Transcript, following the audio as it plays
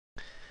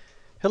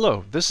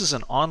Hello, this is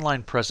an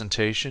online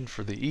presentation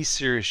for the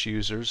eSerious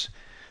users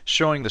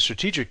showing the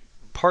strategic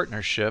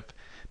partnership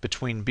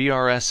between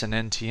BRS and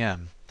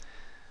NTM.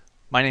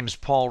 My name is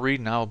Paul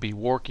Reed and I will be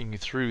walking you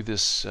through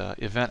this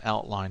event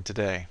outline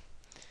today.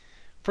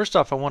 First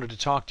off, I wanted to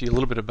talk to you a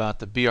little bit about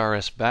the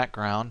BRS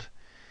background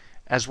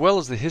as well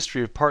as the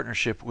history of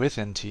partnership with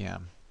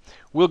NTM.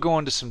 We'll go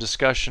into some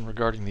discussion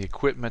regarding the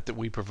equipment that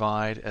we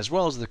provide as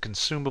well as the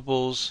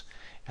consumables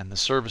and the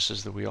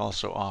services that we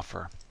also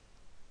offer.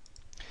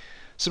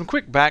 Some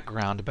quick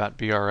background about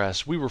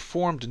BRS. We were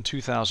formed in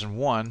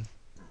 2001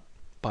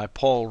 by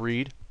Paul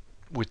Reed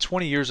with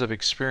 20 years of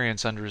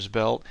experience under his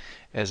belt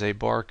as a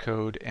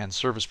barcode and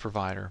service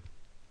provider.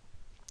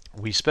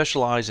 We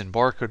specialize in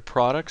barcode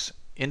products,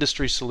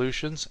 industry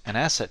solutions, and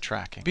asset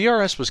tracking.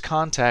 BRS was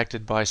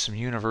contacted by some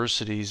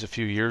universities a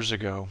few years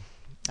ago.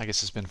 I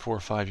guess it's been 4 or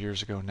 5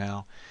 years ago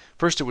now.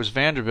 First it was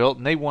Vanderbilt,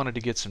 and they wanted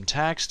to get some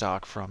tag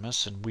stock from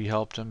us, and we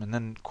helped them. And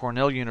then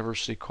Cornell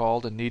University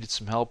called and needed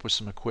some help with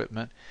some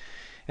equipment.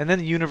 And then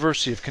the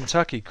University of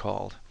Kentucky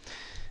called.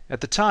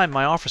 At the time,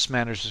 my office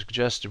manager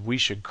suggested we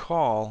should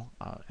call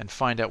and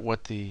find out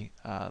what the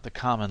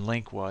common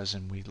link was,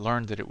 and we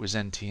learned that it was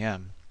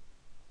NTM.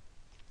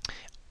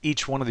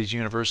 Each one of these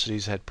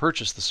universities had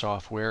purchased the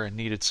software and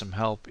needed some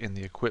help in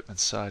the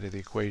equipment side of the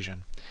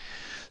equation.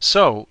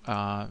 So,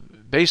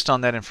 based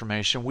on that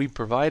information, we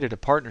provided a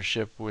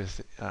partnership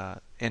with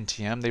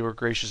NTM. They were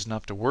gracious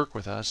enough to work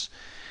with us.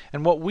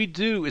 And what we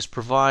do is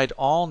provide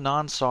all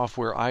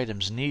non-software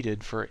items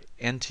needed for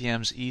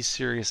NTM's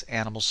eSerious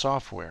animal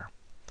software.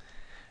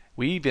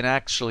 We even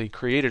actually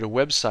created a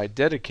website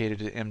dedicated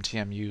to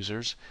NTM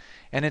users,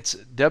 and it's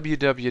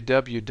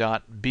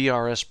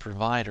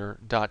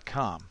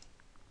www.brsprovider.com.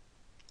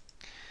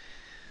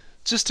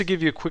 Just to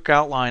give you a quick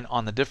outline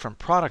on the different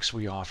products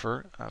we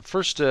offer,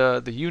 first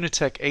the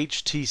Unitech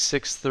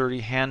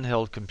HT630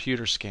 handheld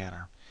computer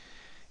scanner.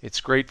 It's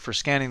great for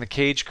scanning the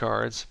cage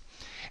cards.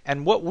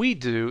 And what we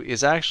do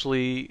is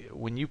actually,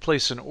 when you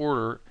place an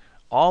order,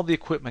 all the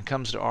equipment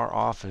comes to our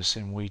office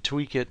and we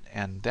tweak it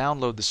and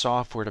download the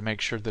software to make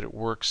sure that it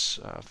works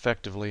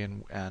effectively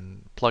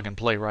and plug and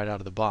play right out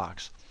of the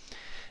box.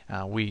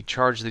 We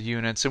charge the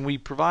units and we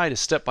provide a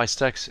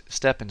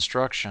step-by-step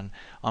instruction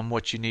on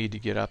what you need to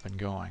get up and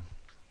going.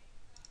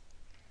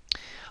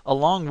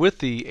 Along with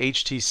the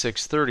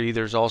HT630,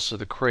 there's also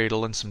the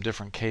cradle and some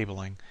different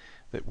cabling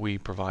that we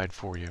provide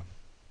for you.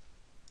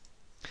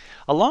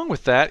 Along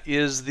with that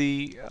is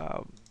the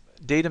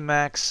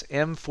Datamax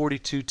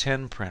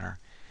M4210 printer.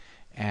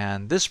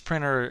 And this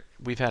printer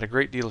we've had a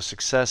great deal of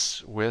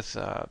success with,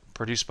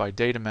 produced by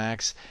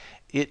Datamax.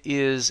 It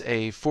is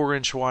a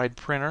 4-inch wide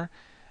printer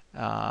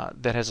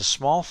that has a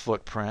small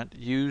footprint,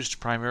 used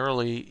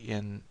primarily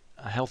in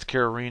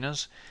healthcare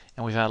arenas,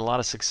 and we've had a lot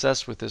of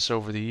success with this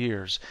over the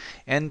years.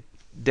 And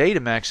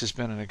Datamax has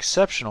been an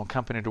exceptional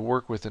company to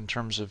work with in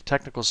terms of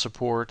technical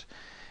support,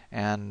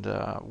 and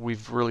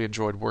we've really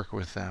enjoyed working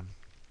with them.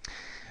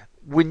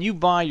 When you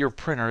buy your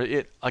printer,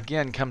 it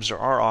again comes to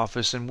our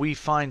office and we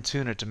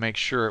fine-tune it to make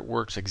sure it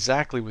works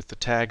exactly with the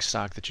tag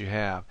stock that you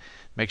have.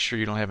 Make sure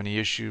you don't have any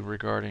issue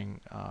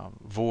regarding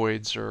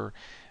voids or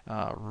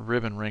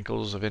ribbon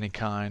wrinkles of any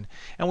kind.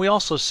 And we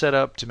also set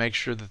up to make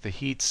sure that the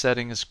heat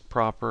setting is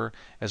proper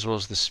as well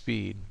as the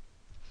speed.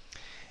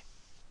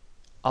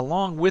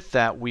 Along with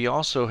that, we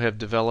also have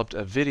developed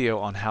a video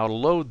on how to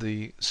load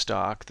the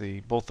stock,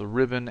 both the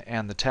ribbon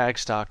and the tag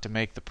stock, to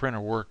make the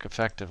printer work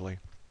effectively.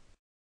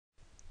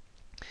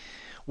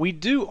 We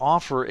do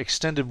offer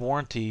extended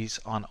warranties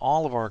on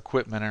all of our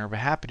equipment, and we're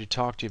happy to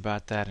talk to you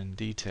about that in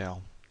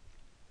detail.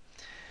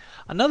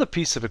 Another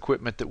piece of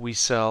equipment that we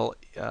sell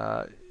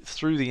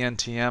through the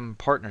NTM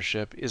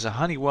partnership is a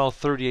Honeywell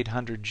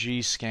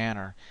 3800G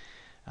scanner.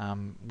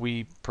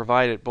 We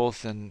provide it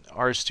both in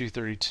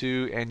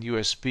RS-232 and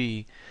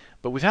USB,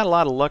 but we've had a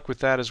lot of luck with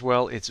that as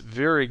well. It's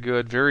very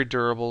good, very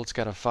durable. It's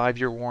got a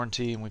 5-year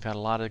warranty, and we've had a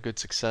lot of good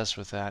success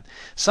with that.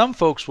 Some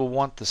folks will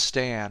want the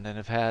stand and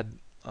have had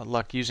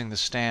luck using the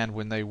stand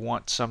when they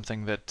want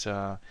something that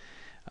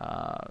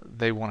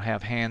they want to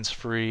have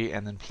hands-free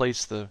and then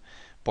place the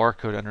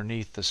barcode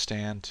underneath the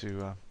stand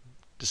to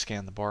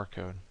scan the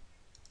barcode.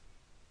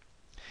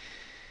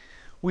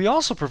 We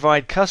also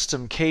provide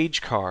custom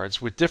cage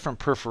cards with different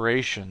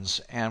perforations,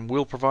 and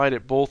we'll provide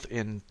it both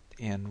in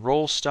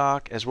roll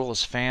stock as well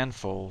as fan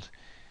fold.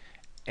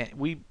 And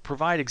we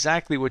provide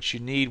exactly what you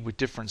need with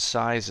different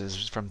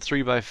sizes, from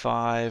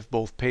 3x5,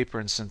 both paper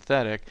and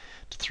synthetic,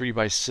 to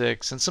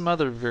 3x6, and some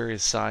other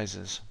various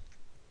sizes.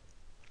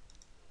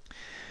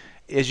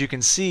 As you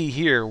can see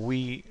here,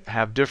 we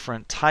have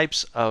different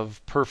types of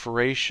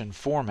perforation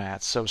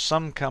formats. So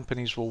some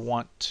companies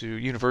will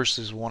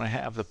universities will want to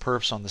have the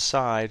perfs on the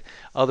side,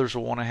 others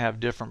will want to have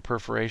different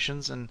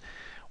perforations, and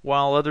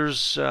while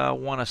others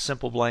want a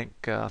simple blank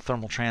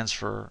thermal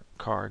transfer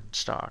card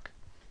stock.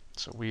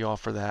 So we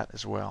offer that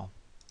as well.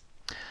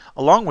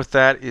 Along with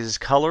that is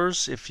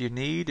colors if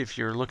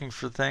you're looking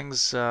for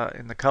things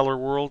in the color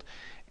world,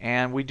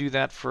 and we do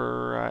that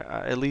for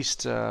at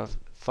least 5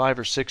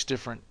 or 6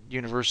 different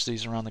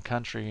universities around the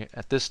country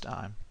at this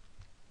time.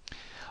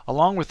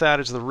 Along with that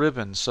is the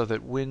ribbon, so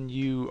that when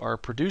you are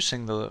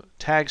producing the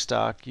tag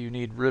stock, you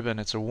need ribbon.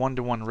 It's a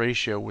 1-to-1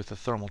 ratio with the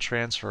thermal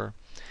transfer.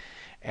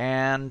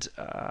 And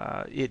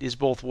it is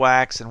both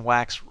wax and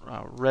wax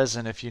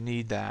resin if you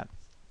need that.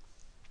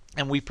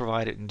 And we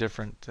provide it in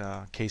different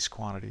case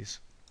quantities.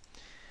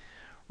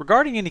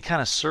 Regarding any kind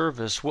of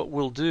service, what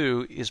we'll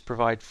do is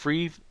provide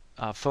free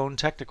phone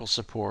technical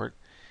support.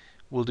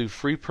 We'll do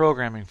free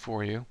programming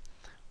for you.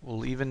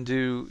 We'll even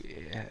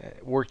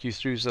work you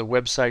through the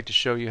website to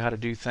show you how to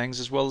do things,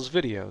 as well as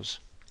videos.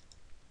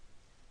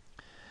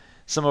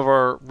 Some of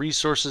our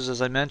resources,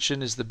 as I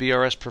mentioned, is the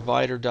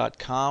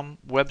brsprovider.com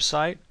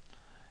website.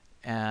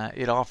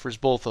 It offers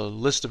both a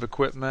list of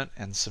equipment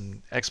and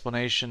some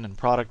explanation and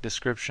product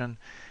description,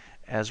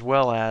 as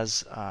well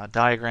as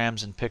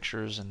diagrams and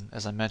pictures and,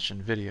 as I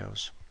mentioned,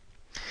 videos.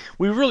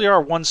 We really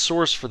are one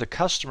source for the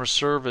customer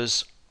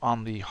service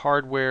on the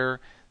hardware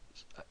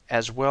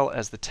as well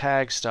as the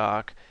tag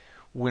stock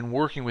when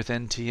working with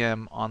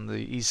NTM on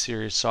the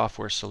E-Series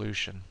software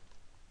solution.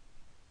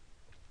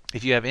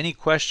 If you have any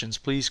questions,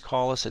 please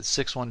call us at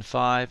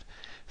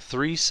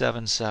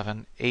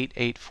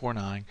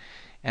 615-377-8849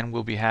 and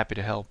we'll be happy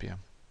to help you.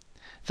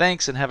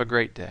 Thanks and have a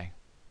great day.